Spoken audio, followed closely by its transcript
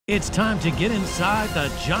It's time to get inside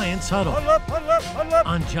the Giants huddle. Huddle up, huddle up, huddle up.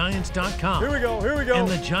 On Giants.com. Here we go, here we go. And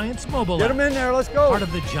the Giants mobile Get app. them in there, let's go. Part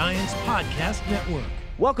of the Giants Podcast Network.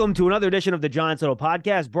 Welcome to another edition of the Giants Huddle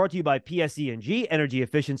Podcast, brought to you by PSEG, energy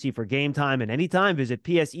efficiency for game time and anytime. Visit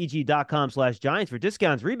pseg.com/Giants for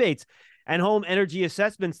discounts, rebates, and home energy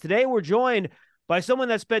assessments. Today, we're joined by someone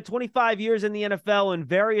that spent 25 years in the NFL in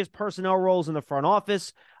various personnel roles in the front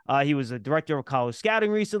office. He was a director of college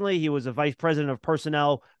scouting recently. He was a vice president of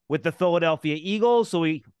personnel with the Philadelphia Eagles. So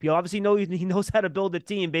he obviously knows how to build a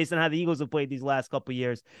team based on how the Eagles have played these last couple of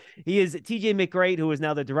years. He is TJ McCreight, who is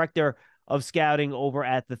now the director of scouting over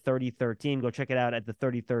at the 33rd Team. Go check it out at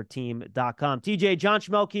the33rdteam.com. TJ, John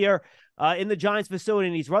Schmeelk here in the Giants facility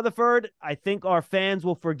in East Rutherford. I think our fans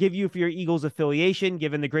will forgive you for your Eagles affiliation,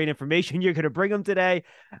 given the great information you're going to bring them today.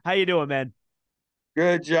 How you doing, man?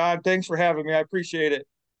 Good, John. Thanks for having me. I appreciate it.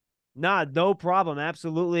 Nah, no problem.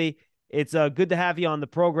 Absolutely. It's good to have you on the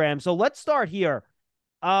program. So let's start here.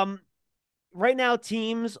 Right now,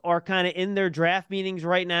 teams are kind of in their draft meetings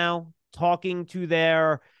right now, talking to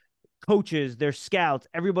their coaches, their scouts,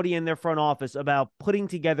 everybody in their front office about putting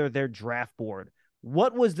together their draft board.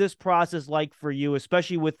 What was this process like for you,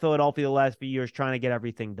 especially with Philadelphia the last few years, trying to get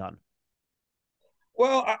everything done?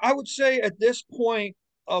 Well, I would say at this point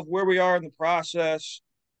of where we are in the process,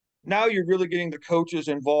 now you're really getting the coaches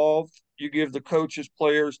involved. You give the coaches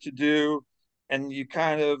players to do, and you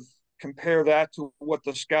kind of compare that to what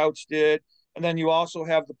the scouts did. And then you also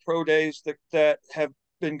have the pro days that have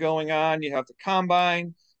been going on. You have the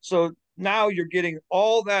combine. So now you're getting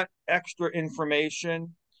all that extra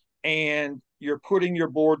information, and you're putting your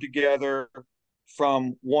board together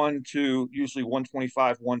from 1 to usually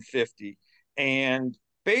 125, 150. And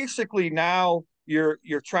basically now you're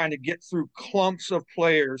trying to get through clumps of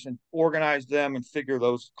players and organize them and figure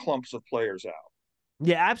those clumps of players out.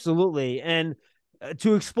 Yeah, absolutely. And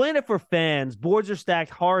to explain it for fans, boards are stacked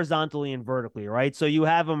horizontally and vertically, right? So you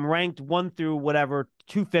have them ranked 1 through whatever,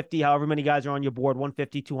 250, however many guys are on your board,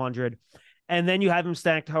 150, 200. And then you have them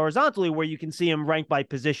stacked horizontally where you can see them ranked by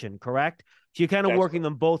position, correct? So you're kind of working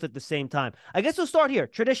them both at the same time. I guess we'll start here.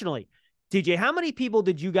 Traditionally, TJ, how many people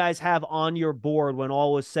did you guys have on your board when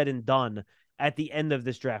all was said and done at the end of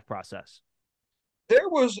this draft process? There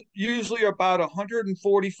was usually about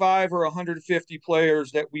 145 or 150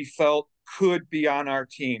 players that we felt could be on our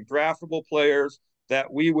team, draftable players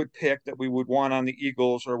that we would pick, that we would want on the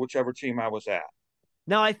Eagles or whichever team I was at.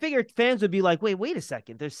 Now, I figured fans would be like, wait a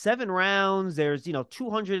second. There's 7 rounds. There's,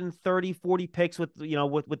 230, 40 picks with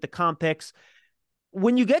the comp picks.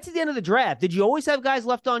 When you get to the end of the draft, did you always have guys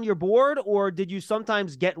left on your board, or did you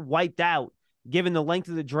sometimes get wiped out given the length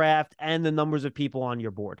of the draft and the numbers of people on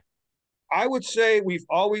your board? I would say we've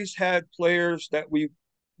always had players that we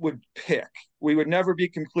would pick. We would never be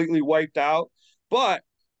completely wiped out, but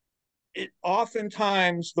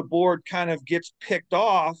oftentimes the board kind of gets picked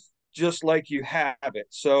off just like you have it.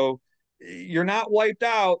 So you're not wiped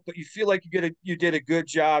out, but you feel like you did a good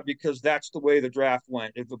job because that's the way the draft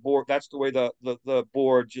went. If the board, that's the way the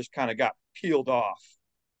board just kind of got peeled off.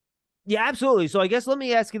 Yeah, absolutely. So I guess let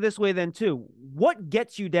me ask you this way then too. What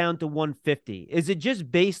gets you down to 150? Is it just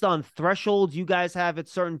based on thresholds you guys have at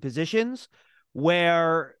certain positions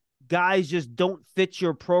where guys just don't fit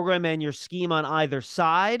your program and your scheme on either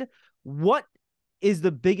side? What is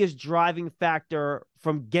the biggest driving factor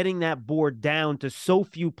from getting that board down to so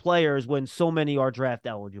few players when so many are draft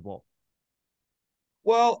eligible?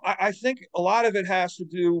 Well, I think a lot of it has to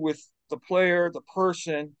do with the player, the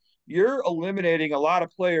person. You're eliminating a lot of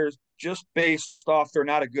players just based off they're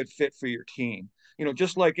not a good fit for your team.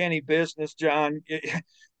 Just like any business, John,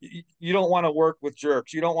 you don't want to work with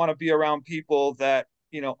jerks. You don't want to be around people that,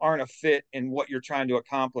 aren't a fit in what you're trying to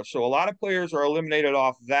accomplish. So a lot of players are eliminated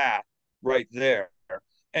off that right there.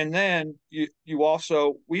 And then we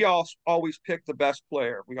always pick the best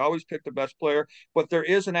player. We always pick the best player, but there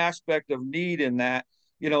is an aspect of need in that.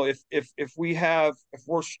 If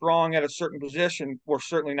we're strong at a certain position, we're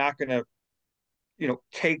certainly not going to,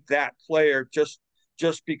 take that player just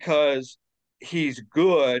because he's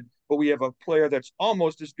good, but we have a player that's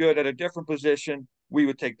almost as good at a different position, we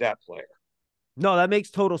would take that player. No, that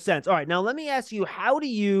makes total sense. All right, now let me ask you, how do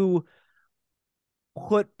you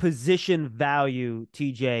put position value,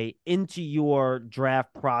 TJ, into your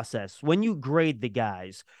draft process? When you grade the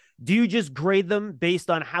guys, do you just grade them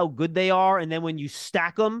based on how good they are? And then when you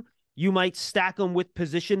stack them, you might stack them with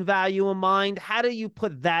position value in mind. How do you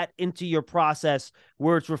put that into your process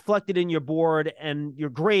where it's reflected in your board and your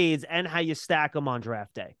grades and how you stack them on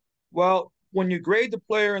draft day? Well, when you grade the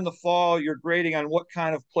player in the fall, you're grading on what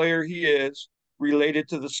kind of player he is related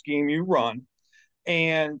to the scheme you run.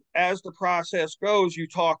 And as the process goes, you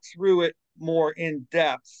talk through it more in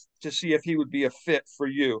depth to see if he would be a fit for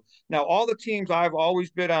you. Now, all the teams I've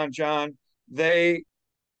always bid on, John, they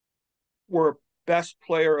were best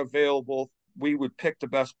player available. We would pick the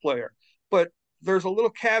best player. But there's a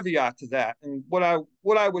little caveat to that. And what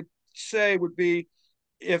I would say would be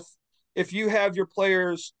if you have your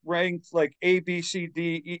players ranked like A, B, C,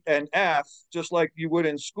 D, E, and F, just like you would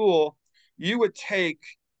in school, you would take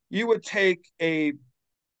a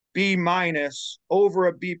B minus over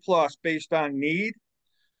a B plus based on need,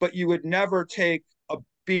 but you would never take a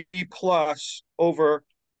B plus over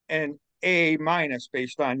an A minus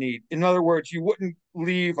based on need. In other words, you wouldn't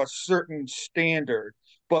leave a certain standard,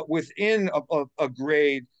 but within a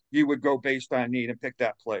grade, you would go based on need and pick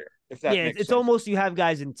that player. If that makes it's sense. almost you have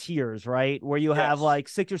guys in tiers, right? Where you have Yes. like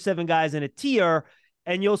 6 or 7 guys in a tier,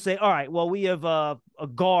 and you'll say, all right, well, we have a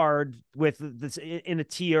guard with this in a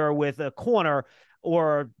tier with a corner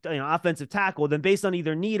or offensive tackle. Then based on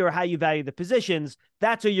either need or how you value the positions,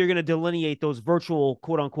 that's where you're going to delineate those virtual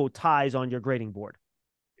quote unquote ties on your grading board.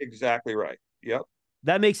 Exactly right. Yep.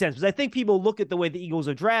 That makes sense, because I think people look at the way the Eagles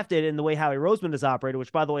are drafted and the way Howie Roseman has operated,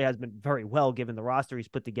 which, by the way, has been very well given the roster he's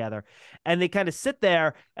put together. And they kind of sit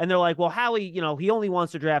there and they're like, well, Howie, he only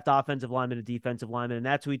wants to draft offensive linemen and defensive linemen, and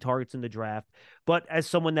that's who he targets in the draft. But as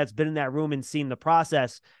someone that's been in that room and seen the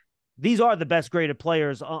process, these are the best graded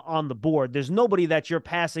players on the board. There's nobody that you're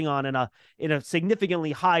passing on in a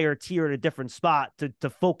significantly higher tier at a different spot to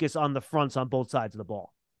focus on the fronts on both sides of the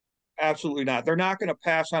ball. Absolutely not. They're not going to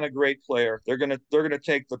pass on a great player. They're going to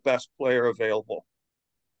take the best player available.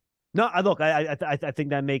 No, look, I think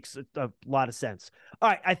that makes a lot of sense. All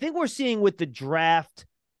right, I think we're seeing with the draft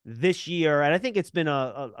this year, and I think it's been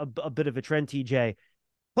a bit of a trend, TJ,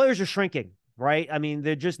 players are shrinking, right? I mean,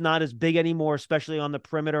 they're just not as big anymore, especially on the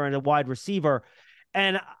perimeter and a wide receiver.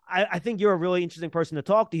 And I think you're a really interesting person to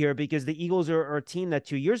talk to here, because the Eagles are a team that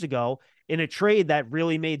 2 years ago, in a trade that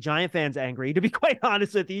really made Giant fans angry, to be quite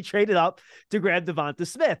honest with you, traded up to grab Devonta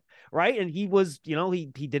Smith, right? And he was,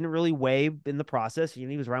 he didn't really weigh in the process. He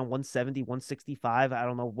was around 170, 165. I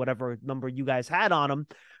don't know, whatever number you guys had on him.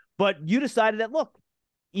 But you decided that, look,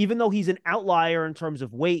 even though he's an outlier in terms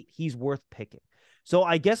of weight, he's worth picking. So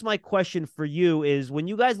I guess my question for you is, when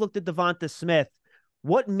you guys looked at Devonta Smith,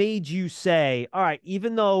 what made you say, all right,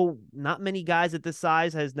 even though not many guys at this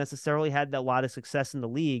size has necessarily had a lot of success in the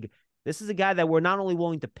league, this is a guy that we're not only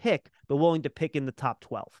willing to pick, but willing to pick in the top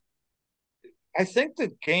 12? I think the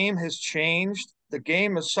game has changed. The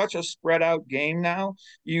game is such a spread out game now.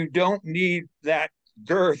 You don't need that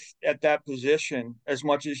girth at that position as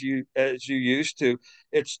much as you used to.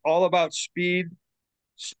 It's all about speed,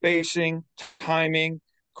 spacing, timing,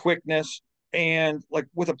 quickness. And like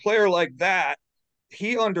with a player like that,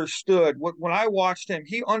 he understood when I watched him,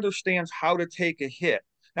 he understands how to take a hit.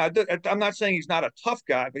 Now, I'm not saying he's not a tough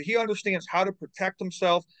guy, but he understands how to protect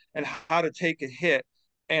himself and how to take a hit.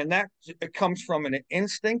 And that it comes from an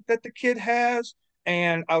instinct that the kid has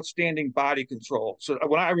and outstanding body control. So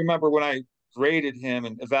when I graded him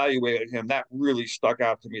and evaluated him, that really stuck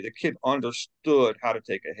out to me. The kid understood how to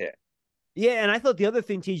take a hit. Yeah, and I thought the other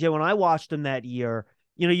thing, TJ, when I watched him that year,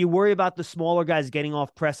 you worry about the smaller guys getting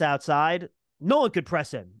off press outside. No one could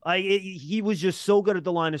press him. He was just so good at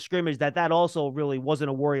the line of scrimmage that also really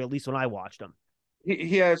wasn't a worry, at least when I watched him.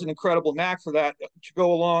 He has an incredible knack for that, to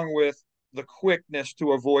go along with the quickness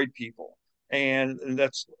to avoid people. And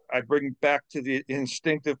that's, I bring back to the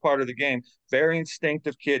instinctive part of the game. Very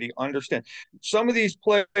instinctive kid. He understands. Some of these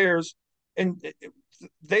players, and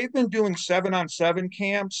they've been doing 7-on-7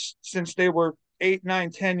 camps since they were 8,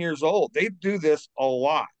 9, 10 years old. They do this a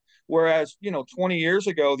lot. Whereas, 20 years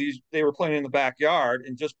ago, they were playing in the backyard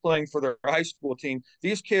and just playing for their high school team.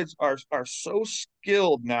 These kids are so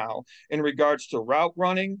skilled now in regards to route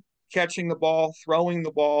running, catching the ball, throwing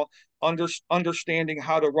the ball, understanding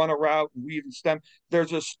how to run a route, weave and stem. They're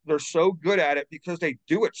so good at it because they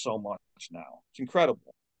do it so much now. It's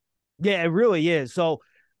incredible. Yeah, it really is. So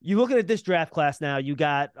you looking at this draft class now,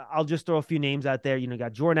 I'll just throw a few names out there. You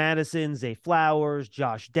got Jordan Addison, Zay Flowers,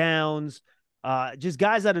 Josh Downs, just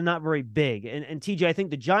guys that are not very big. And TJ, I think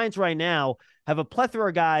the Giants right now have a plethora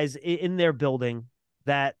of guys in their building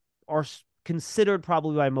that are considered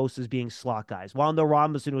probably by most as being slot guys. Wando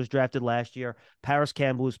Robinson was drafted last year. Paris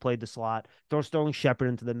Campbell, who's played the slot. Throw Sterling Shepard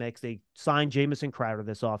into the mix. They signed Jamison Crowder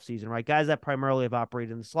this offseason, right? Guys that primarily have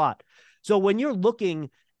operated in the slot. So when you're looking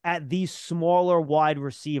at these smaller wide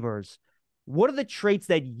receivers, what are the traits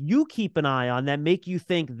that you keep an eye on that make you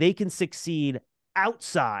think they can succeed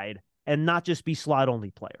outside and not just be slot-only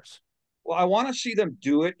players? Well, I want to see them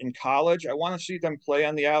do it in college. I want to see them play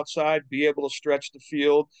on the outside, be able to stretch the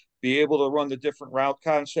field, be able to run the different route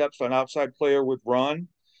concepts an outside player would run.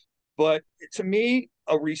 But to me,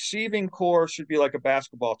 a receiving core should be like a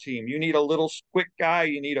basketball team. You need a little quick guy.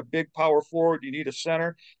 You need a big power forward. You need a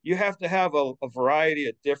center. You have to have a variety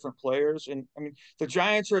of different players. And I mean, the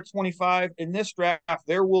Giants are at 25. In this draft,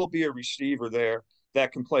 there will be a receiver there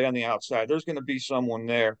that can play on the outside. There's going to be someone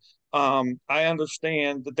there. I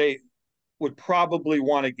understand that they would probably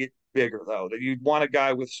want to get bigger, though, that you'd want a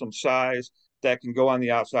guy with some size that can go on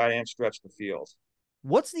the outside and stretch the field.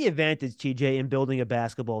 What's the advantage, TJ, in building a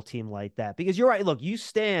basketball team like that? Because you're right. Look, you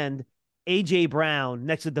stand A.J. Brown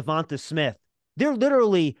next to Devonta Smith. They're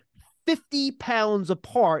literally 50 pounds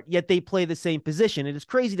apart, yet they play the same position. It is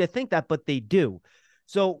crazy to think that, but they do.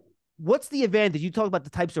 So what's the advantage? You talk about the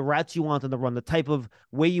types of routes you want them to run, the type of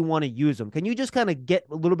way you want to use them. Can you just kind of get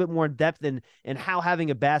a little bit more in depth in how having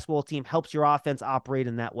a basketball team helps your offense operate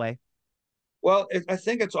in that way? Well, I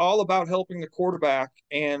think it's all about helping the quarterback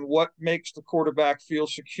and what makes the quarterback feel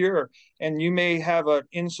secure. And you may have an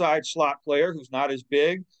inside slot player who's not as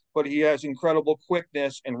big, but he has incredible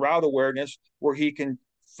quickness and route awareness where he can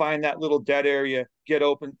find that little dead area, get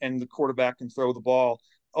open, and the quarterback can throw the ball.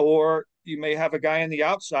 Or you may have a guy on the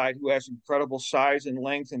outside who has incredible size and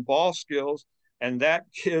length and ball skills, and that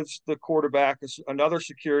gives the quarterback another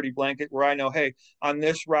security blanket where I know, hey, on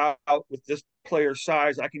this route with this player's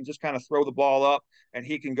size, I can just kind of throw the ball up and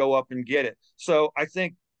he can go up and get it. So I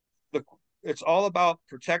think it's all about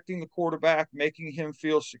protecting the quarterback, making him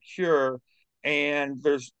feel secure, and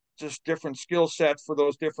there's just different skill sets for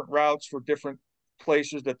those different routes for different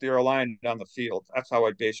places that they're aligned on the field. That's how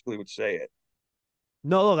I basically would say it.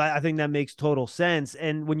 No, look, I think that makes total sense.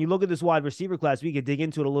 And when you look at this wide receiver class, we could dig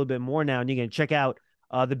into it a little bit more now, and you can check out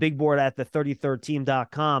the big board at the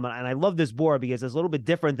 33rdteam.com. And I love this board because it's a little bit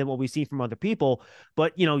different than what we see from other people.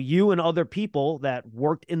 But, you and other people that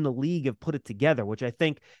worked in the league have put it together, which I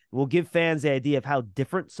think will give fans the idea of how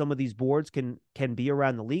different some of these boards can be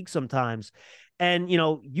around the league sometimes. And,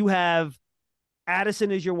 you have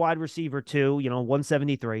Addison is your wide receiver 2,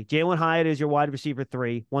 173. Jalen Hyatt is your wide receiver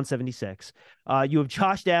 3, 176. You have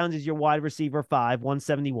Josh Downs as your wide receiver 5,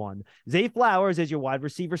 171. Zay Flowers as your wide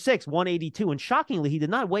receiver 6, 182. And shockingly, he did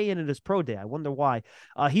not weigh in at his pro day. I wonder why.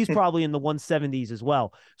 He's probably in the 170s as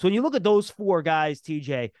well. So when you look at those 4 guys,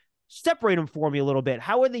 TJ, separate them for me a little bit.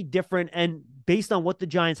 How are they different? And based on what the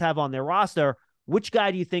Giants have on their roster, which guy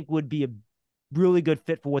do you think would be a really good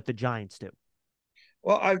fit for what the Giants do?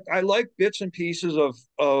 Well, I like bits and pieces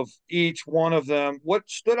of each one of them. What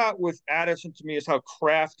stood out with Addison to me is how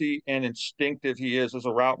crafty and instinctive he is as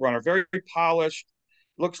a route runner. Very polished.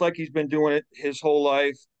 Looks like he's been doing it his whole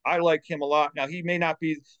life. I like him a lot. Now, he may not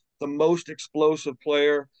be the most explosive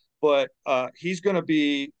player, but he's going to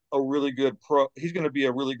be a really good pro. He's going to be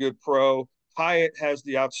a really good pro. Hyatt has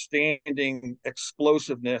the outstanding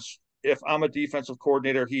explosiveness. If I'm a defensive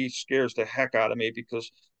coordinator, he scares the heck out of me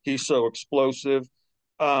because he's so explosive.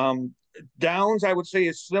 Downs, I would say,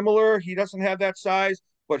 is similar. He doesn't have that size,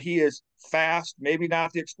 but he is fast. Maybe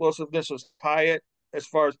not the explosiveness as Hyatt as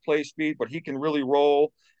far as play speed, but he can really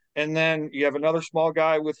roll. And then you have another small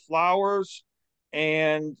guy with Flowers.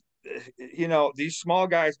 And, these small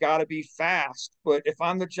guys got to be fast. But if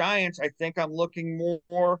I'm the Giants, I think I'm looking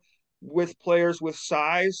more with players with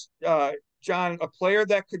size. John, a player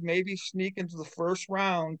that could maybe sneak into the first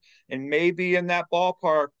round and maybe in that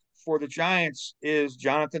ballpark for the Giants is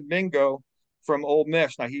Jonathan Mingo from Ole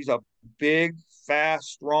Miss. Now, he's a big, fast,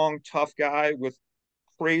 strong, tough guy with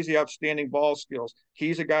crazy, outstanding ball skills.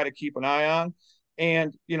 He's a guy to keep an eye on.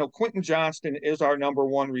 And, Quentin Johnston is our number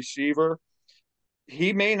 1 receiver.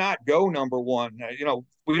 He may not go number 1.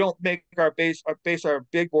 We don't make base our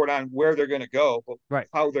big board on where they're going to go, but right,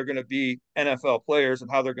 how they're going to be NFL players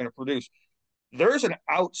and how they're going to produce. There's an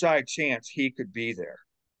outside chance he could be there.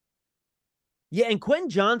 Yeah, and Quentin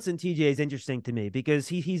Johnson, TJ, is interesting to me because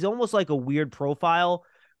he's almost like a weird profile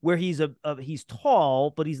where he's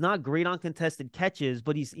tall, but he's not great on contested catches,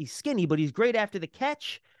 but he's skinny, but he's great after the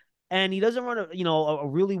catch, and he doesn't run a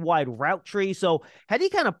really wide route tree. So how do you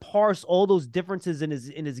kind of parse all those differences in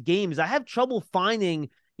his games? I have trouble finding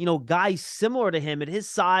guys similar to him at his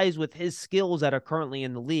size with his skills that are currently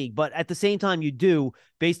in the league, but at the same time, you do,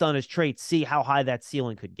 based on his traits, see how high that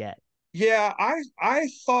ceiling could get. Yeah, I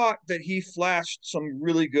thought that he flashed some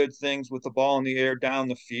really good things with the ball in the air down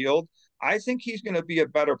the field. I think he's going to be a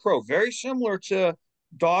better pro. Very similar to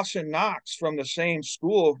Dawson Knox from the same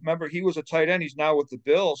school. Remember, he was a tight end. He's now with the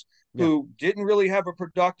Bills, who didn't really have a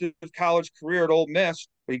productive college career at Ole Miss,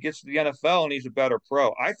 but he gets to the NFL and he's a better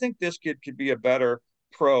pro. I think this kid could be a better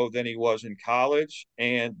pro than he was in college,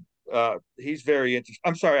 and he's very interesting.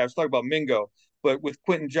 I'm sorry, I was talking about Mingo. But with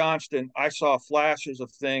Quentin Johnston, I saw flashes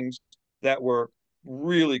of things that were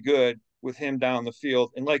really good with him down the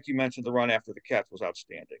field. And like you mentioned, the run after the catch was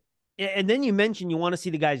outstanding. And then you mentioned you want to see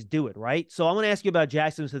the guys do it, right? So I'm going to ask you about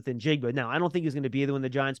Jackson Smith-Njigba. Now, I don't think he's going to be there when the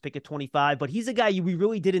Giants pick at 25, but he's a guy we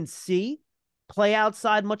really didn't see play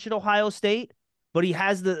outside much at Ohio State, but he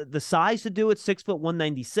has the size to do it, 6 foot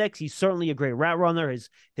 196. He's certainly a great route runner.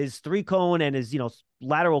 His three cone and his,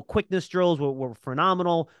 lateral quickness drills were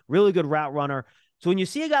phenomenal, really good route runner. So when you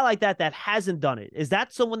see a guy like that hasn't done it, is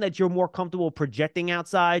that someone that you're more comfortable projecting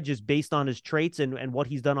outside just based on his traits and what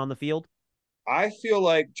he's done on the field? I feel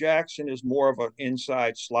like Jackson is more of an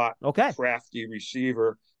inside slot, crafty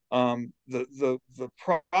receiver. The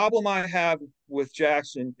problem I have with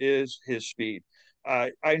Jackson is his speed.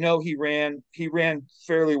 I know he ran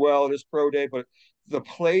fairly well at his pro day, but the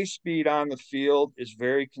play speed on the field is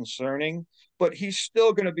very concerning. But he's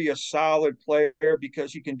still going to be a solid player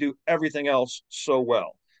because he can do everything else so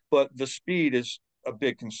well. But the speed is a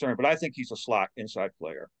big concern. But I think he's a slot inside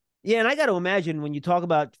player. Yeah, and I got to imagine when you talk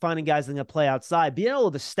about finding guys that can play outside, being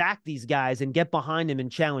able to stack these guys and get behind them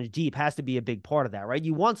and challenge deep has to be a big part of that, right?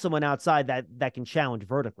 You want someone outside that can challenge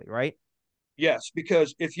vertically, right? Yes,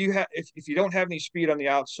 because if you don't have any speed on the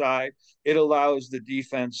outside, it allows the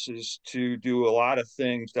defenses to do a lot of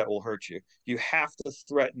things that will hurt you. You have to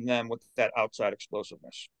threaten them with that outside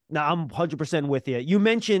explosiveness. Now, I'm 100% with you. You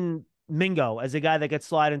mentioned Mingo as a guy that gets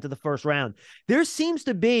slid into the first round. There seems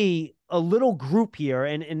to be a little group here,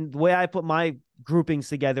 and the way I put my groupings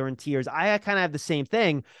together in tiers, I kind of have the same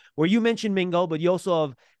thing where you mentioned Mingo, but you also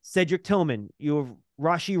have Cedric Tillman, you have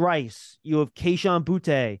Rashee Rice, you have Kayshon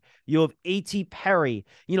Boutte, you have A.T. Perry,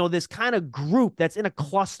 this kind of group that's in a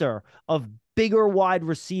cluster of bigger wide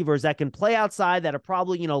receivers that can play outside that are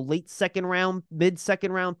probably, late second round, mid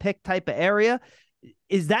second round pick type of area.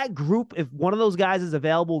 Is that group, if one of those guys is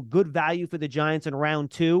available, good value for the Giants in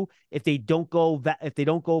round 2 if they don't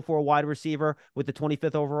go for a wide receiver with the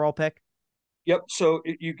 25th overall pick? Yep. So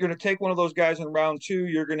you're going to take one of those guys in round 2.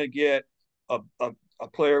 You're going to get a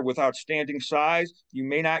player with outstanding size. You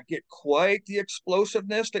may not get quite the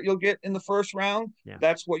explosiveness that you'll get in the first round. Yeah.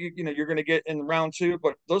 That's what you're going to get in round 2.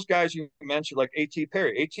 But those guys you mentioned, like A.T.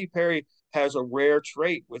 Perry. A.T. Perry has a rare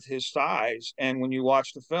trait with his size, and when you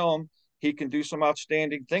watch the film, he can do some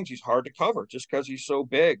outstanding things. He's hard to cover just because he's so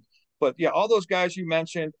big. But yeah, all those guys you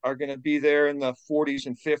mentioned are going to be there in the 40s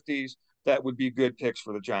and 50s. That would be good picks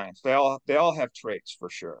for the Giants. They all have traits for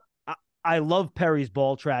sure. I love Perry's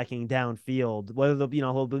ball tracking downfield. Whether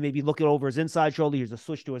he'll maybe look it over his inside shoulder, he's a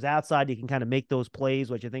switch to his outside. He can kind of make those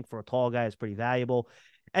plays, which I think for a tall guy is pretty valuable.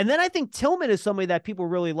 And then I think Tillman is somebody that people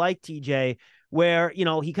really like, TJ, where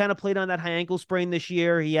he kind of played on that high ankle sprain this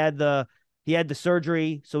year. He had the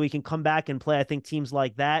surgery, so he can come back and play. I think teams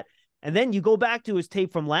like that. And then you go back to his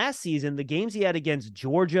tape from last season, the games he had against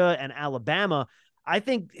Georgia and Alabama. I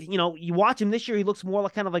think, you watch him this year, he looks more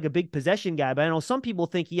like kind of like a big possession guy, but I know some people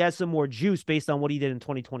think he has some more juice based on what he did in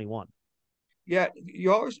 2021. Yeah,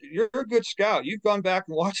 you're a good scout. You've gone back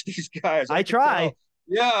and watched these guys. I try. Tell.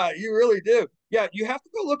 Yeah, you really do. Yeah, you have to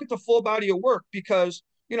go look at the full body of work because,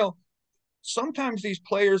 sometimes these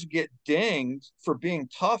players get dinged for being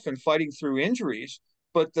tough and fighting through injuries.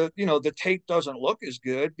 But the tape doesn't look as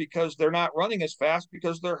good because they're not running as fast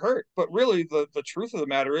because they're hurt. But really, the truth of the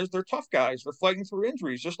matter is they're tough guys. They're fighting through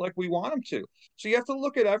injuries just like we want them to. So you have to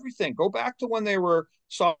look at everything. Go back to when they were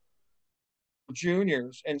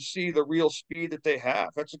juniors and see the real speed that they have.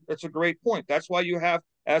 That's a great point. That's why you have,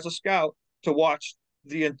 as a scout, to watch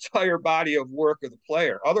the entire body of work of the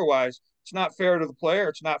player. Otherwise, it's not fair to the player.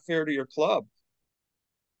 It's not fair to your club.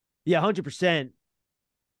 Yeah, 100%.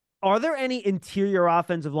 Are there any interior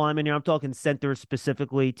offensive linemen here, I'm talking centers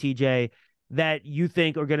specifically, TJ, that you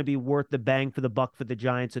think are going to be worth the bang for the buck for the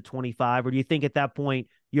Giants at 25? Or do you think at that point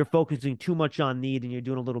you're focusing too much on need and you're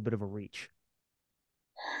doing a little bit of a reach?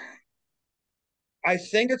 I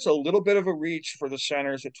think it's a little bit of a reach for the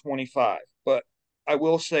centers at 25. But I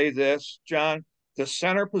will say this, John, the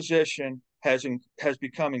center position has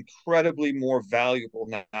become incredibly more valuable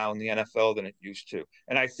now in the NFL than it used to.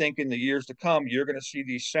 And I think in the years to come, you're going to see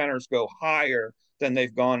these centers go higher than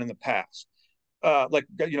they've gone in the past. Like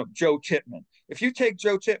Joe Tippmann. If you take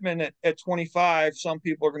Joe Tippmann at 25, some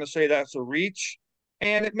people are going to say that's a reach.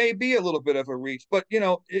 And it may be a little bit of a reach. But,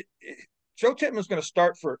 Joe Tippmann's going to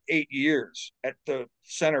start for 8 years at the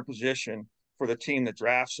center position for the team that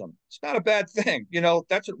drafts him. It's not a bad thing.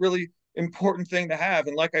 That's a really important thing to have.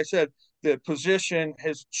 And like I said, the position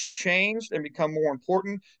has changed and become more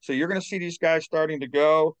important. So you're going to see these guys starting to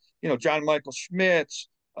go, John Michael Schmitz,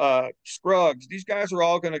 Scruggs. These guys are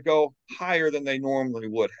all going to go higher than they normally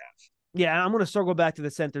would have. Yeah, I'm going to circle back to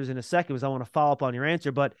the centers in a second because I want to follow up on your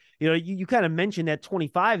answer. But, you kind of mentioned that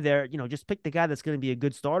 25 there, just pick the guy that's going to be a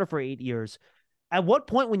good starter for 8 years. At what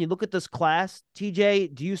point when you look at this class,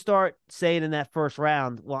 TJ, do you start saying in that first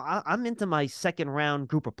round, well, I'm into my second round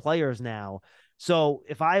group of players now. So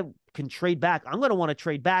if I can trade back, I'm going to want to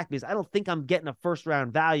trade back because I don't think I'm getting a first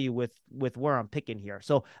round value with where I'm picking here.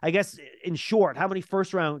 So I guess in short, how many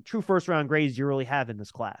true first round grades do you really have in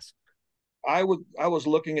this class? I was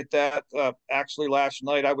looking at that actually last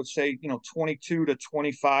night. I would say 22 to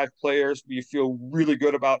 25 players you feel really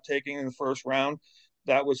good about taking in the first round.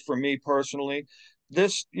 That was for me personally.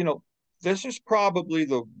 This this is probably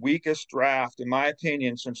the weakest draft in my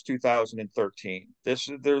opinion since 2013.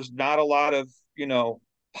 There's not a lot of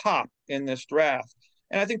pop in this draft,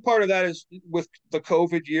 and I think part of that is with the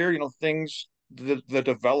COVID year. Things the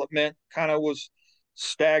development kind of was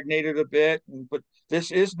stagnated a bit, but this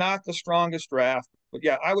is not the strongest draft. But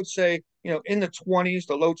yeah, I would say, in the 20s,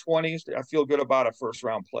 the low 20s, I feel good about a first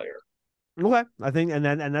round player. Okay. I think, and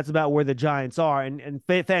that's about where the Giants are. And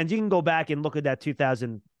fans, you can go back and look at that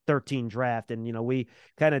 2013 draft. And, we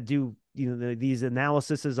kind of do, these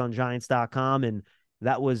analyses on Giants.com. And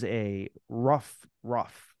that was a rough.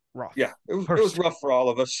 Yeah, it was rough for all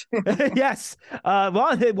of us. Yes.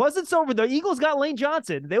 Well, it wasn't so. The Eagles got Lane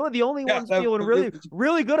Johnson. They were the only ones feeling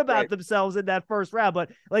really good about themselves in that first round.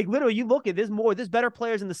 But like literally, you look at there's better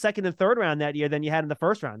players in the second and third round that year than you had in the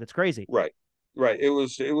first round. It's crazy. Right. It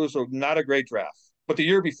was not a great draft. But the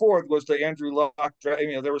year before was the Andrew Luck draft.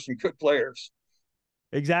 There were some good players.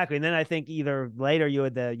 Exactly. And then I think either later you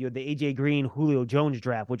had the AJ Green, Julio Jones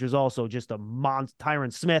draft, which was also just a monster.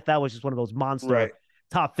 Tyron Smith. That was just one of those monster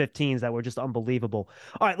top 15s that were just unbelievable.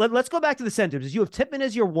 All right, let's go back to the centers. You have Tippmann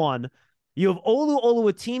as your 1. You have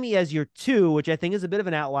Oluwatimi as your 2, which I think is a bit of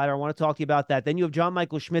an outlier. I want to talk to you about that. Then you have John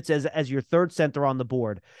Michael Schmitz as your 3rd center on the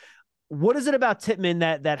board. What is it about Tippmann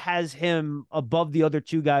that has him above the other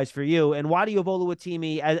 2 guys for you? And why do you have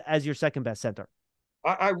Oluwatimi as your second best center?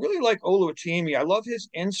 I really like Oluwatimi. I love his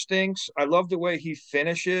instincts. I love the way he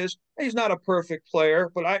finishes. He's not a perfect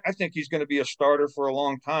player, but I think he's going to be a starter for a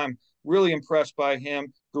long time. Really impressed by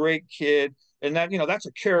him. Great kid. And that, that's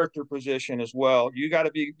a character position as well. You got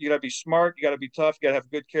to be smart. You got to be tough. You got to have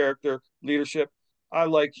good character, leadership. I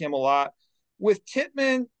like him a lot. With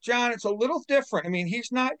Tippmann, John, it's a little different.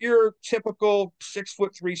 He's not your typical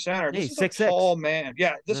 6'3" center. This is 6'6". Tall man.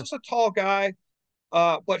 Yeah, this is a tall guy,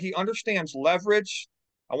 but he understands leverage.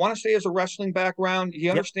 I want to say he has a wrestling background. He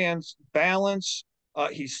understands balance.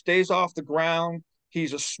 He stays off the ground.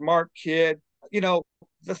 He's a smart kid.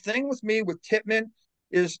 The thing with me with Tippmann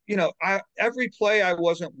is, every play I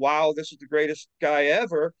wasn't, wow, this is the greatest guy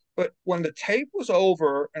ever. But when the tape was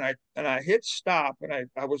over and I hit stop and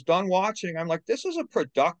I was done watching, I'm like, this is a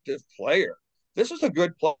productive player. This is a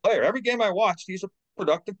good player. Every game I watched, he's a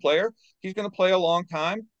productive player. He's going to play a long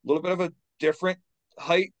time, a little bit of a different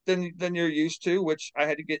height than you're used to, which I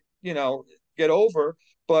had to get over.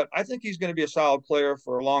 But I think he's going to be a solid player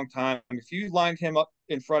for a long time. If you lined him up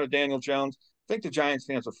in front of Daniel Jones, I think the Giants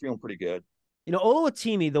fans are feeling pretty good.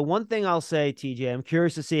 Oluwatimi, the one thing I'll say, TJ, I'm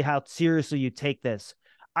curious to see how seriously you take this.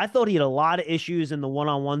 I thought he had a lot of issues in the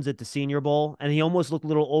one-on-ones at the Senior Bowl, and he almost looked a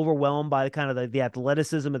little overwhelmed by the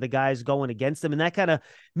athleticism of the guys going against him, and that kind of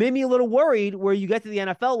made me a little worried where you get to the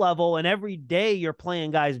NFL level, and every day you're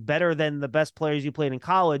playing guys better than the best players you played in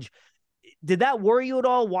college. Did that worry you at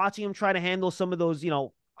all, watching him try to handle some of those,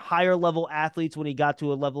 higher-level athletes when he got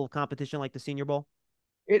to a level of competition like the Senior Bowl?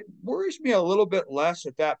 It worries me a little bit less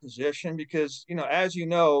at that position because, as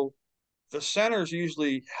the center's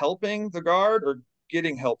usually helping the guard or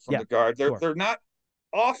getting help from the guard. They're not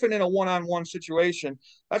often in a one-on-one situation.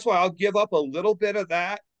 That's why I'll give up a little bit of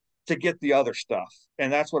that to get the other stuff.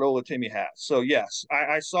 And that's what Oluwatimi has. So yes,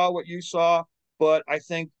 I saw what you saw, but I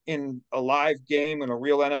think in a live game, in a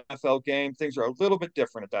real NFL game, things are a little bit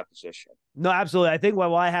different at that position. No, absolutely. I think why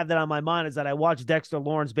I have that on my mind is that I watched Dexter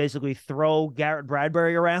Lawrence basically throw Garrett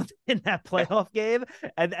Bradbury around in that playoff game.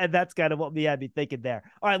 And that's kind of what had me thinking there.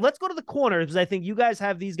 All right, let's go to the corners because I think you guys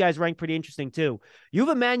have these guys ranked pretty interesting too. You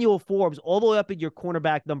have Emmanuel Forbes all the way up at your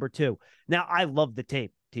cornerback number 2. Now, I love the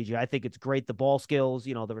tape, TJ. I think it's great. The ball skills,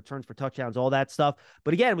 the returns for touchdowns, all that stuff.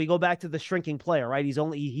 But again, we go back to the shrinking player, right? He's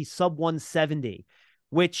sub 170,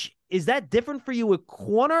 which is that different for you at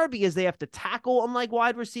corner because they have to tackle unlike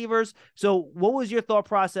wide receivers? So what was your thought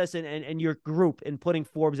process and your group in putting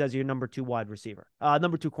Forbes as your number 2 wide receiver,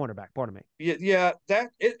 number 2 cornerback, pardon me? Yeah,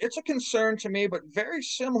 it's a concern to me, but very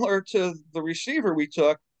similar to the receiver we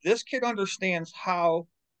took. This kid understands how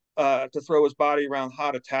to throw his body around,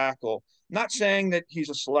 how to tackle. Not saying that he's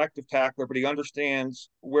a selective tackler, but he understands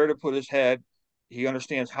where to put his head. He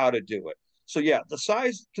understands how to do it. So yeah, the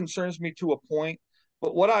size concerns me to a point,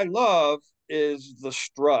 but what I love is the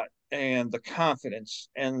strut and the confidence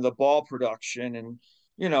and the ball production. And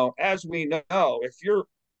as we know,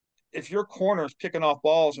 if your corner is picking off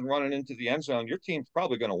balls and running into the end zone, your team's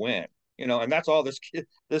probably going to win. And that's all this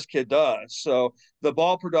kid does. So the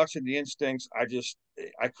ball production, the instincts,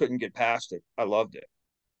 I couldn't get past it. I loved it.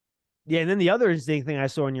 Yeah, and then the other interesting thing I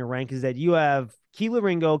saw in your rank is that you have Keeler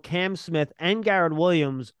Ringo, Cam Smith, and Garrett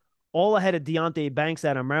Williams all ahead of Deonte Banks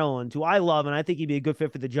out of Maryland, who I love, and I think he'd be a good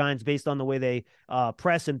fit for the Giants based on the way they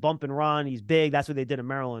press and bump and run. He's big. That's what they did in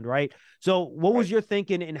Maryland, right? So what was your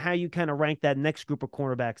thinking and how you kind of rank that next group of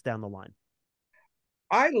cornerbacks down the line?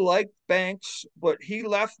 I liked Banks, but he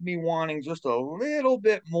left me wanting just a little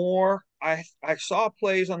bit more. I saw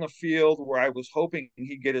plays on the field where I was hoping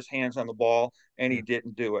he'd get his hands on the ball, and he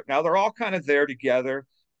didn't do it. Now they're all kind of there together.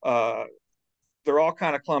 They're all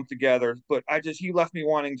kind of clumped together, but he left me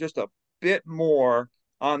wanting just a bit more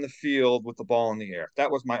on the field with the ball in the air.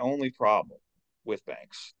 That was my only problem with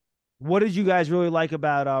Banks. What did you guys really like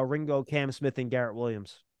about Ringo, Cam Smith, and Garrett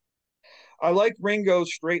Williams? I like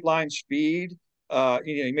Ringo's straight line speed.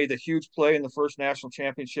 He made the huge play in the first national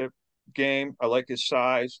championship game. I like his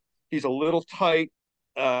size. He's a little tight,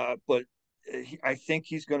 but I think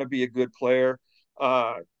he's going to be a good player.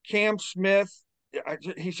 Cam Smith,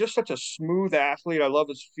 he's just such a smooth athlete. I love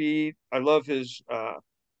his feet. I love his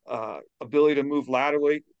ability to move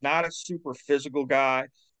laterally. Not a super physical guy,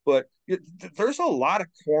 but there's a lot of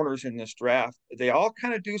corners in this draft. They all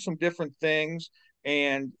kind of do some different things,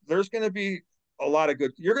 and there's going to be a lot of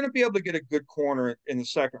good. You're going to be able to get a good corner in the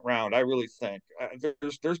second round. I really think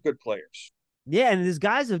there's good players. Yeah, and there's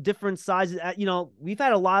guys of different sizes. We've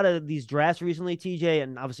had a lot of these drafts recently, TJ,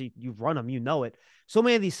 and obviously you've run them, you know it. So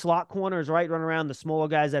many of these slot corners, right, run around, the smaller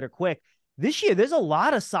guys that are quick. This year, there's a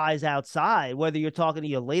lot of size outside, whether you're talking to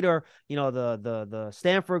you later, the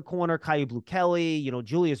Stanford corner, Caillou Blue Kelly,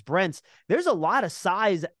 Julius Brents. There's a lot of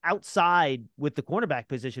size outside with the cornerback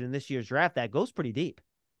position in this year's draft that goes pretty deep.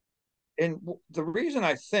 And the reason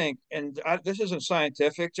I think, this isn't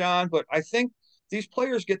scientific, John, but I think these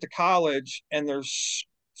players get to college and there's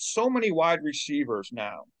so many wide receivers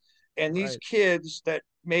now. And these kids that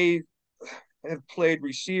may have played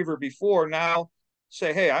receiver before now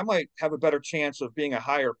say, hey, I might have a better chance of being a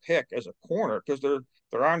higher pick as a corner because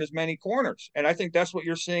there aren't as many corners. And I think that's what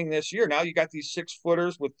you're seeing this year. Now you got these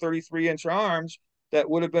 6-footers with 33-inch arms that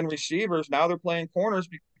would have been receivers. Now they're playing corners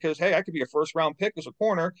because, hey, I could be a first-round pick as a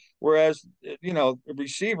corner, whereas,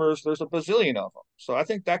 receivers, there's a bazillion of them. So I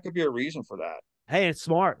think that could be a reason for that. Hey, it's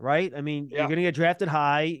smart, right? I mean, You're going to get drafted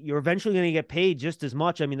high. You're eventually going to get paid just as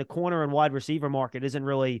much. I mean, the corner and wide receiver market isn't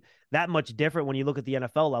really that much different when you look at the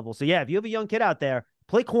NFL level. So, yeah, if you have a young kid out there,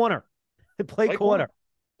 play corner. play corner.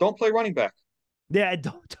 Don't play running back. Yeah,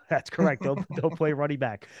 that's correct. Don't play running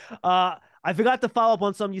back. I forgot to follow up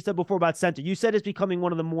on something you said before about center. You said it's becoming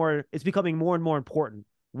more and more important.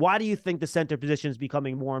 Why do you think the center position is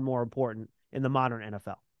becoming more and more important in the modern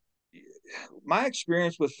NFL? My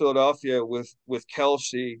experience with Philadelphia with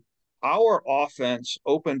Kelsey, our offense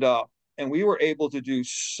opened up and we were able to do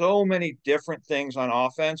so many different things on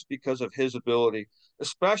offense because of his ability,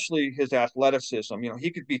 especially his athleticism.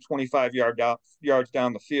 He could be 25 yards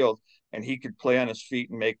down the field and he could play on his feet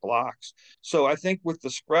and make blocks. So I think with the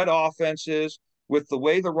spread offenses, with the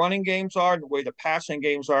way the running games are, the way the passing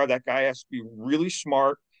games are, that guy has to be really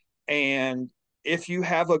smart. And if you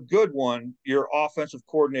have a good one, your offensive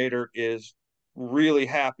coordinator is really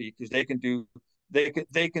happy because they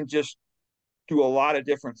can just do a lot of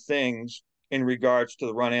different things in regards to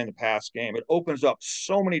the run and the pass game. It opens up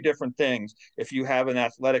so many different things if you have an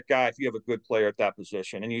athletic guy, if you have a good player at that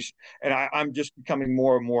position. And I'm just becoming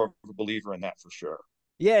more and more of a believer in that for sure.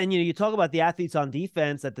 Yeah, and you talk about the athletes on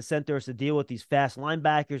defense that the center has to deal with. These fast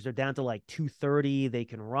linebackers, they're down to like 230. They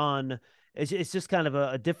can run. It's just kind of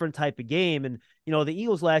a different type of game. And, the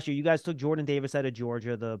Eagles last year, you guys took Jordan Davis out of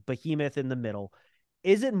Georgia, the behemoth in the middle.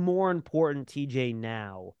 Is it more important, TJ,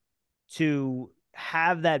 now to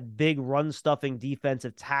have that big run-stuffing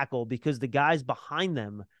defensive tackle because the guys behind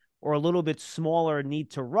them are a little bit smaller and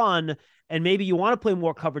need to run, and maybe you want to play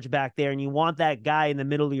more coverage back there and you want that guy in the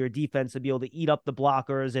middle of your defense to be able to eat up the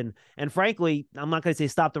blockers and frankly, I'm not going to say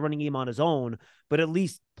stop the running game on his own, but at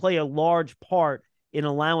least play a large part in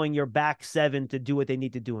allowing your back seven to do what they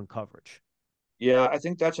need to do in coverage. Yeah, I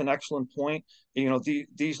think that's an excellent point.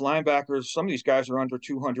 These linebackers, some of these guys are under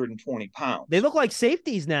 220 pounds. They look like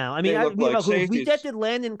safeties now. I mean, we drafted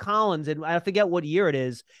Landon Collins, and I forget what year it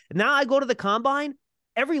is. And now I go to the combine,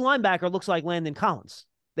 every linebacker looks like Landon Collins.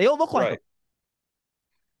 They all look like him.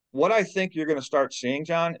 what I think you're going to start seeing,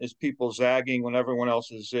 John, is people zagging when everyone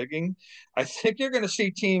else is zigging. I think you're going to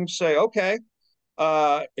see teams say, okay,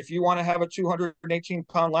 if you want to have a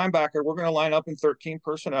 218-pound linebacker, we're going to line up in 13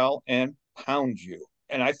 personnel and pound you.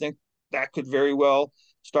 And I think that could very well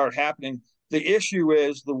start happening. The issue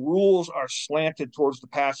is the rules are slanted towards the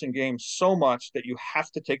passing game so much that you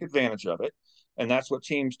have to take advantage of it. And that's what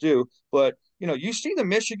teams do. But, you see the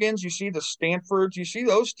Michigans, you see the Stanfords, you see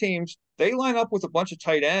those teams, they line up with a bunch of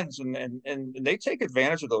tight ends and they take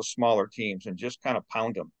advantage of those smaller teams and just kind of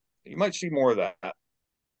pound them. You might see more of that.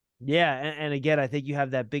 Yeah, and again, I think you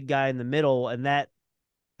have that big guy in the middle, and that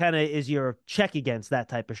kind of is your check against that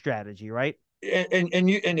type of strategy, right? And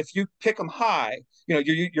if you pick them high,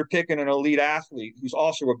 you're picking an elite athlete who's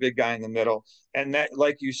also a big guy in the middle, and that,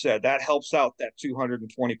 like you said, that helps out that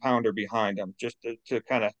 220-pounder behind him just to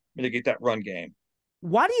kind of mitigate that run game.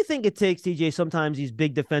 Why do you think it takes, TJ, sometimes these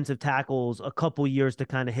big defensive tackles a couple years to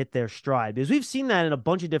kind of hit their stride? Because we've seen that in a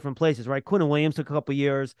bunch of different places, right? Quinton Williams took a couple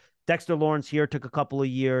years. Dexter Lawrence here took a couple of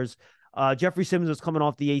years. Jeffrey Simmons was coming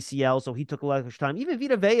off the ACL, so he took a lot of time. Even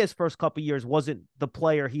Vita Vea's first couple of years wasn't the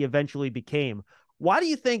player he eventually became. Why do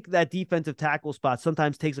you think that defensive tackle spot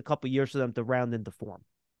sometimes takes a couple of years for them to round into form?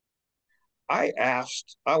 I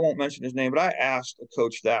won't mention his name, but I asked a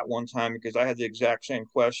coach that one time because I had the exact same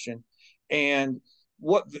question. And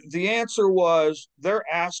what the answer was, they're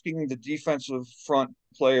asking the defensive front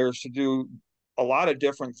players to do a lot of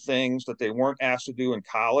different things that they weren't asked to do in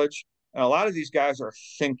college. And a lot of these guys are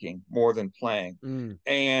thinking more than playing.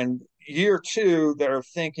 And year two, they're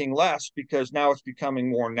thinking less because now it's becoming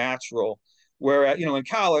more natural. Where, in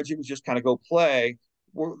college, it was just kind of go play.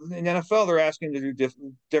 In the NFL, they're asking to do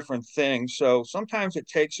different things. So sometimes it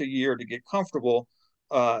takes a year to get comfortable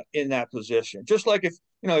in that position. Just like if,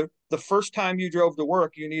 the first time you drove to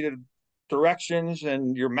work, you needed directions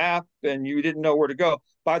and your map and you didn't know where to go.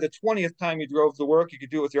 By the 20th time you drove to work, you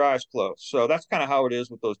could do it with your eyes closed. So that's kind of how it is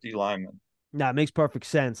with those D linemen. No, it makes perfect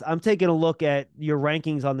sense. I'm taking a look at your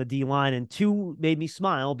rankings on the D line, and two made me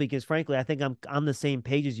smile because, frankly, I think I'm the same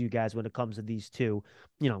page as you guys when it comes to these two.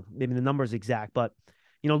 Maybe the number's exact, but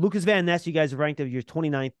Lucas Van Ness, you guys have ranked as your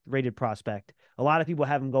 29th rated prospect. A lot of people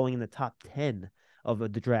have him going in the top 10 of the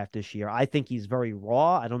draft this year. I think he's very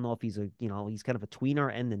raw. I don't know if he's he's kind of a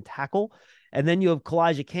tweener end and tackle. And then you have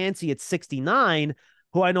Kalijah Kancey at 69,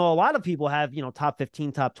 who I know a lot of people have, top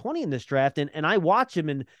 15, top 20 in this draft. And I watch him,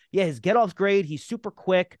 and yeah, his get-off's great. He's super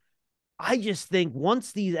quick. I just think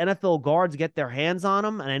once these NFL guards get their hands on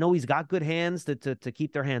him, and I know he's got good hands to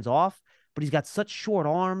keep their hands off, but he's got such short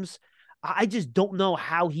arms. I just don't know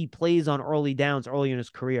how he plays on early downs early in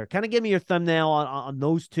his career. Kind of give me your thumbnail on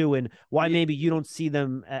those two and why maybe you don't see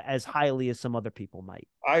them as highly as some other people might.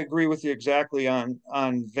 I agree with you exactly on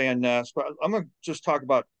Van Ness, but I'm going to just talk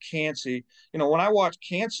about Kancey. When I watched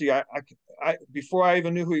Kancey, I before I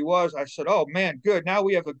even knew who he was, I said, oh man, good. Now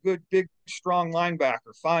we have a good, big, strong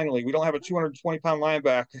linebacker. Finally, we don't have a 220-pound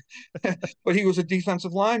linebacker, but he was a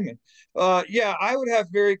defensive lineman. Yeah, I would have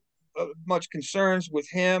very much concerns with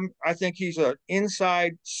him. I think he's an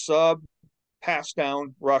inside sub pass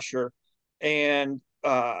down rusher, and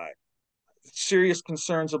serious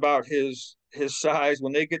concerns about his size.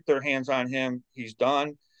 When they get their hands on him, he's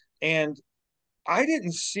done. And I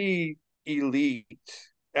didn't see elite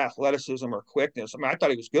athleticism or quickness. I mean, I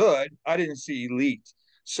thought he was good. I didn't see elite.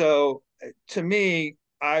 So to me,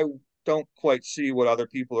 I don't quite see what other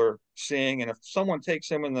people are seeing. And if someone takes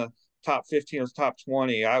him in the top 15 or top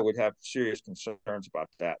 20, I would have serious concerns about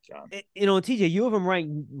that, John. TJ, you have him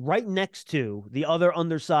right next to the other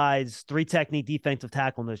undersized three technique defensive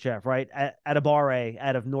tackle in the draft, right? Adebawore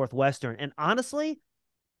out of Northwestern. And honestly,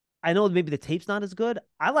 I know maybe the tape's not as good.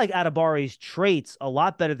 I like Adebayore's traits a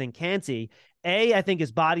lot better than Kancey. I think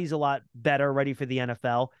his body's a lot better, ready for the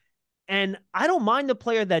NFL. And I don't mind the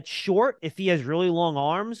player that's short if he has really long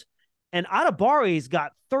arms. And Adebayore's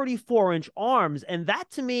got 34-inch arms. And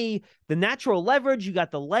that, to me, the natural leverage, you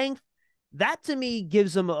got the length, that, to me,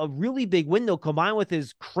 gives him a really big window combined with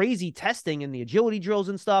his crazy testing and the agility drills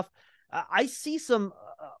and stuff. I see some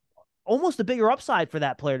almost a bigger upside for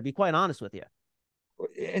that player, to be quite honest with you.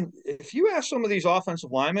 And if you ask some of these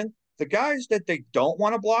offensive linemen, the guys that they don't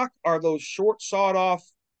want to block are those short, sawed-off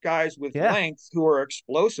guys with length who are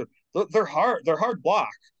explosive. They're hard block.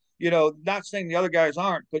 Not saying the other guys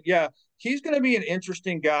aren't, but yeah, he's going to be an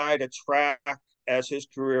interesting guy to track as his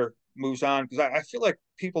career moves on, because I feel like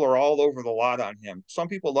people are all over the lot on him. Some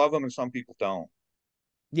people love him and some people don't.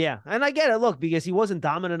 Yeah, and I get it. Look, because he wasn't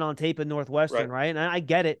dominant on tape in Northwestern, right? And I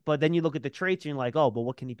get it, but then you look at the traits and you're like, oh, but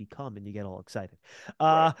what can he become? And you get all excited.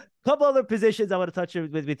 A couple other positions I want to touch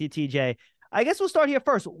with you, TJ. I guess we'll start here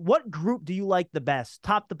first. What group do you like the best?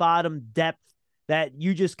 Top to bottom, depth, that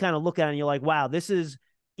you just kind of look at and you're like, wow, this is,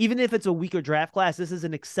 even if it's a weaker draft class, this is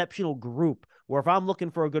an exceptional group where if I'm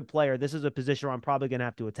looking for a good player, this is a position where I'm probably going to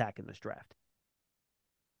have to attack in this draft.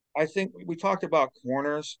 I think we talked about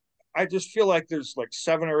corners. I just feel like there's like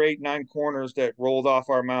 7 or 8, 9 corners that rolled off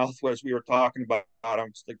our mouth as we were talking about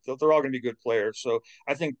them. Like they're all going to be good players. So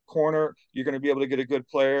I think corner, you're going to be able to get a good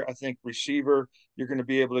player. I think receiver, you're going to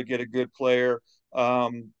be able to get a good player.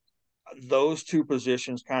 Those two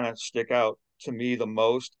positions kind of stick out to me the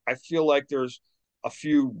most. I feel like there's a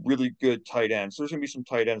few really good tight ends. There's going to be some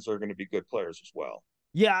tight ends that are going to be good players as well.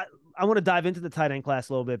 Yeah, I want to dive into the tight end class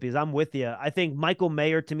a little bit because I'm with you. I think Michael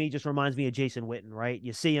Mayer to me just reminds me of Jason Witten, right?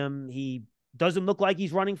 You see him, he doesn't look like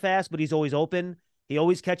he's running fast, but he's always open. He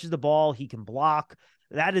always catches the ball. He can block.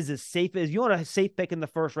 That is as safe as you want a safe pick in the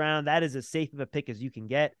first round. That is as safe of a pick as you can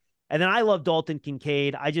get. And then I love Dalton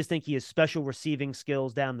Kincaid. I just think he has special receiving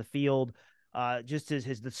skills down the field. Just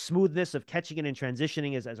the smoothness of catching it and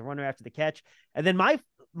transitioning as a runner after the catch. And then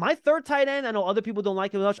my third tight end, I know other people don't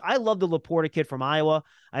like him much. I love the Laporta kid from Iowa.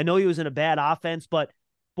 I know he was in a bad offense, but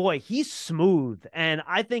boy, he's smooth. And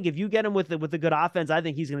I think if you get him with a good offense, I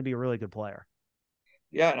think he's going to be a really good player.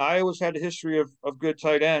 Yeah, and Iowa's had a history of good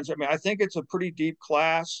tight ends. I mean, I think it's a pretty deep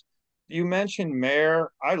class. You mentioned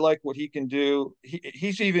Mayer. I like what he can do.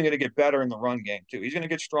 He's even going to get better in the run game, too. He's going to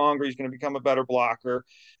get stronger. He's going to become a better blocker.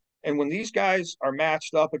 And when these guys are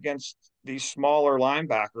matched up against these smaller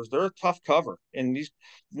linebackers, they're a tough cover. And these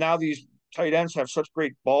tight ends have such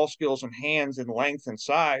great ball skills and hands and length and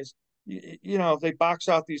size. You know, they box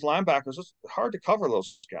out these linebackers. It's hard to cover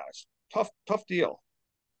those guys. Tough deal.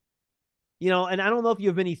 You know, and I don't know if you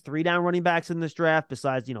have any 3-down running backs in this draft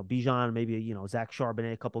besides, Bijan, maybe, Zach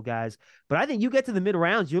Charbonnet, a couple guys. But I think you get to the mid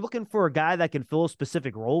rounds, you're looking for a guy that can fill a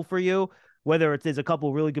specific role for you, whether there's a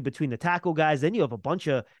couple really good between the tackle guys. Then you have a bunch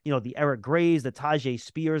of, the Eric Grays, the Tajay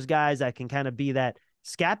Spears guys that can kind of be that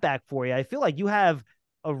scat back for you. I feel like you have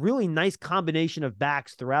a really nice combination of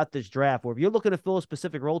backs throughout this draft where if you're looking to fill a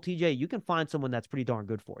specific role, TJ, you can find someone that's pretty darn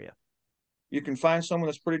good for you. You can find someone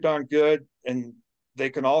that's pretty darn good, and they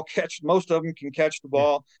can all most of them can catch the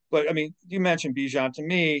ball. Yeah. But I mean, you mentioned Bijan. To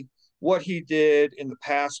me, what he did in the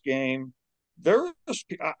pass game,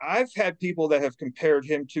 I've had people that have compared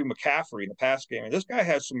him to McCaffrey in the pass game. And this guy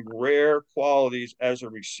has some rare qualities as a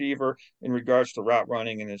receiver in regards to route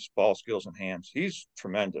running and his ball skills and hands. He's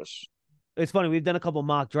tremendous. It's funny. We've done a couple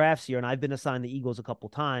mock drafts here, and I've been assigned the Eagles a couple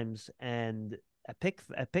times. And at pick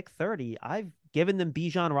 30, I've given them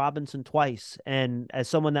Bijan Robinson twice. And as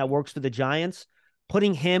someone that works for the Giants,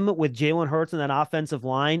 putting him with Jalen Hurts in that offensive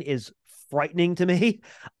line is frightening to me.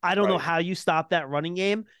 I don't know how you stop that running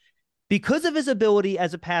game. Because of his ability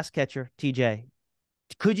as a pass catcher, TJ,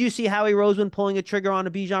 could you see Howie Roseman pulling a trigger on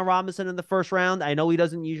a Bijan Robinson in the first round? I know he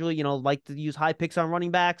doesn't usually, like to use high picks on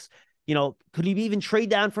running backs. Could he even trade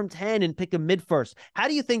down from 10 and pick a mid-first? How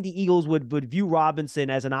do you think the Eagles would view Robinson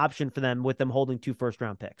as an option for them with them holding 2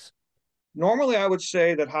 first-round picks? Normally, I would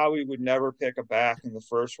say that Howie would never pick a back in the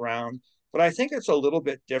first round. But I think it's a little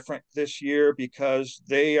bit different this year because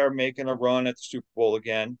they are making a run at the Super Bowl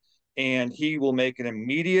again, and he will make an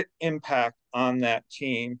immediate impact on that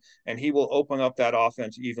team, and he will open up that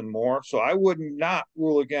offense even more. So I would not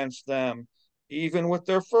rule against them, even with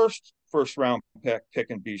their first round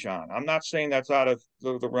picking Bijan. I'm not saying that's out of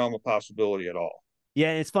the realm of possibility at all.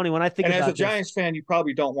 Yeah, it's funny when I think about as a Giants fan, you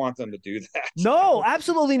probably don't want them to do that. No,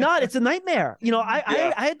 absolutely not. It's a nightmare.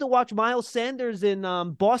 I had to watch Miles Sanders in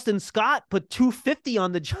Boston Scott put 250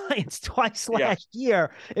 on the Giants twice last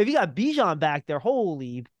year. If you got Bijan back there,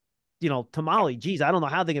 holy, tamale. Geez, I don't know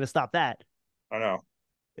how they're going to stop that. I know.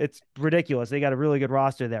 It's ridiculous. They got a really good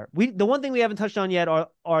roster there. The one thing we haven't touched on yet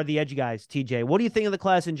are the edge guys, TJ. What do you think of the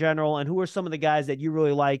class in general, and who are some of the guys that you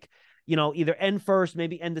really like? Either end first,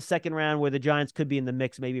 maybe end the second round where the Giants could be in the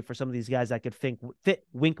mix maybe for some of these guys that could fit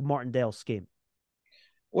Wink Martindale's scheme.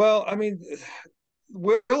 Well, I mean,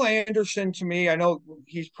 Will Anderson to me, I know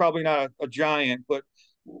he's probably not a Giant, but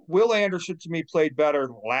Will Anderson to me played better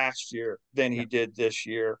last year than he did this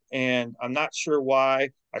year. And I'm not sure why.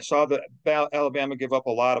 I saw that Alabama give up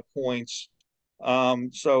a lot of points.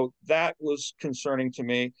 So that was concerning to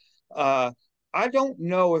me. I don't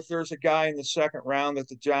know if there's a guy in the second round that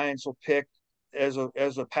the Giants will pick as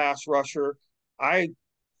a pass rusher.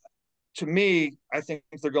 To me, I think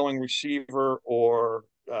they're going receiver or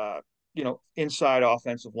inside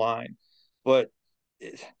offensive line. But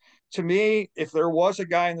to me, if there was a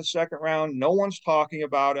guy in the second round, no one's talking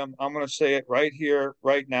about him. I'm going to say it right here,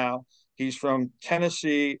 right now. He's from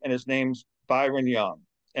Tennessee, and his name's Byron Young,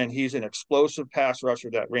 and he's an explosive pass rusher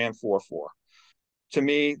that ran 4.4. to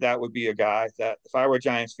me, that would be a guy that if I were a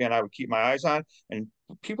Giants fan, I would keep my eyes on, and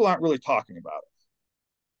people aren't really talking about it.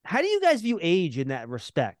 How do you guys view age in that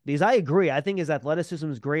respect? Because I agree. I think his athleticism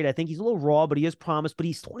is great. I think he's a little raw, but he has promise, but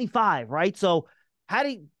he's 25, right? So how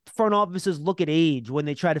do front offices look at age when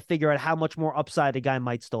they try to figure out how much more upside a guy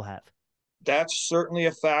might still have? That's certainly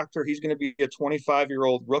a factor. He's going to be a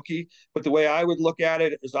 25-year-old rookie. But the way I would look at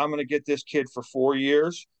it is I'm going to get this kid for 4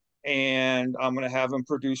 years, and I'm going to have him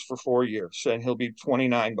produce for 4 years, and he'll be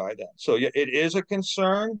 29 by then. So yeah, it is a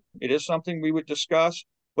concern. It is something we would discuss.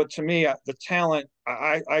 But to me, the talent,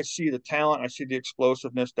 I see the talent. I see the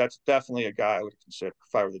explosiveness. That's definitely a guy I would consider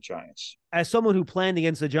if I were the Giants. As someone who planned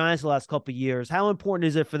against the Giants the last couple of years, how important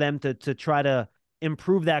is it for them to try to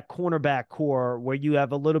improve that cornerback core where you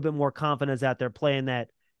have a little bit more confidence out there playing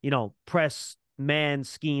that, press man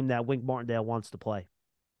scheme that Wink Martindale wants to play?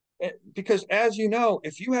 Because as you know,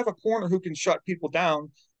 if you have a corner who can shut people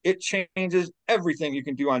down, it changes everything you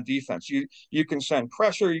can do on defense. You can send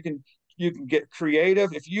pressure. You can get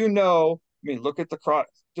creative. If look at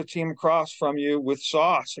the team across from you with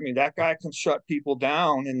Sauce. That guy can shut people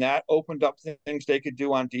down, and that opened up things they could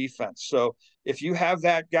do on defense. So if you have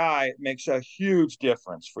that guy, it makes a huge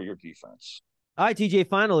difference for your defense. All right, TJ,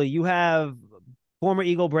 finally, you have former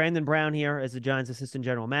Eagle Brandon Brown here as the Giants assistant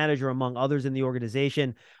general manager, among others in the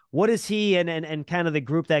organization. What does he and kind of the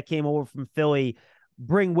group that came over from Philly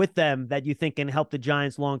bring with them that you think can help the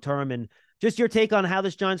Giants long-term? And just your take on how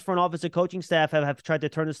this Giants front office and coaching staff have tried to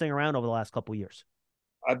turn this thing around over the last couple of years.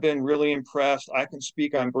 I've been really impressed. I can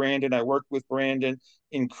speak on Brandon. I worked with Brandon.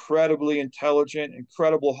 Incredibly intelligent,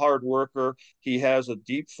 incredible hard worker. He has a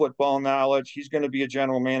deep football knowledge. He's going to be a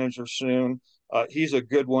general manager soon. He's a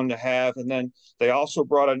good one to have. And then they also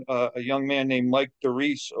brought a young man named Mike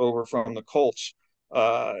DeReese over from the Colts.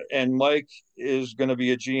 And Mike is going to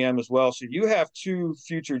be a GM as well. So you have two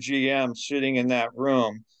future GMs sitting in that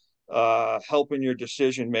room helping your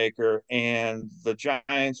decision maker. And the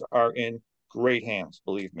Giants are in great hands,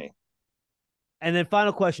 believe me. And then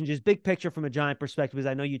final question, just big picture from a Giant perspective, because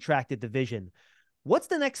I know you tracked the division. What's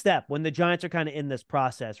the next step when the Giants are kind of in this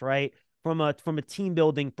process, right? From a team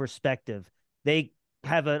building perspective, they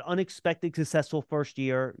have an unexpected successful first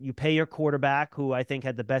year. You pay your quarterback, who I think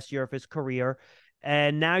had the best year of his career,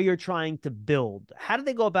 and now you're trying to build. How do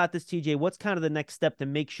they go about this, TJ? What's kind of the next step to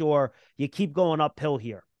make sure you keep going uphill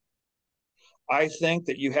here? I think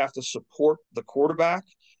that you have to support the quarterback,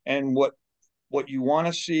 and what you want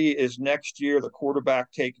to see is next year the quarterback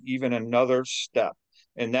take even another step.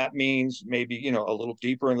 And that means maybe, a little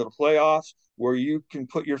deeper into the playoffs where you can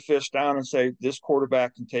put your fist down and say, this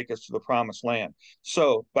quarterback can take us to the promised land.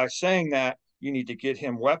 So by saying that, you need to get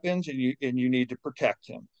him weapons and you need to protect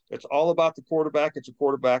him. It's all about the quarterback. It's a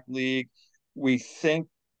quarterback league. We think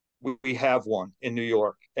we have one in New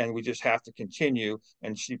York, and we just have to continue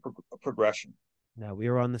and see progression. No, we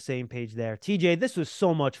were on the same page there. TJ, this was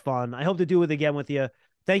so much fun. I hope to do it again with you.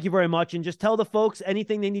 Thank you very much. And just tell the folks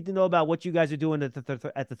anything they need to know about what you guys are doing at the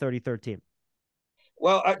 33rd team.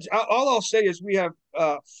 Well, all I'll say is we have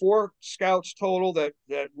 4 scouts total that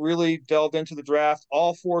really delved into the draft.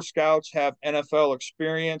 All 4 scouts have NFL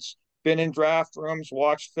experience, been in draft rooms,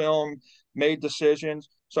 watched film, made decisions.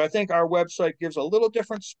 So I think our website gives a little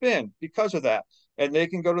different spin because of that. And they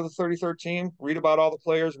can go to the 33rd team, read about all the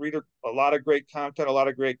players, read a lot of great content, a lot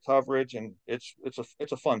of great coverage, and it's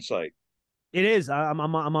a fun site. It is. I'm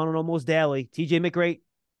on it almost daily. TJ McCreight,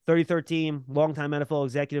 33rd team, longtime NFL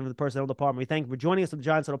executive of the personnel department. We thank you for joining us on the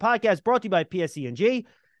Giants Huddle Podcast, brought to you by PSEG.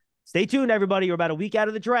 Stay tuned, everybody. You're about a week out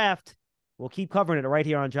of the draft. We'll keep covering it right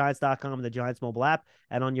here on Giants.com and the Giants mobile app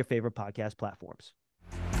and on your favorite podcast platforms.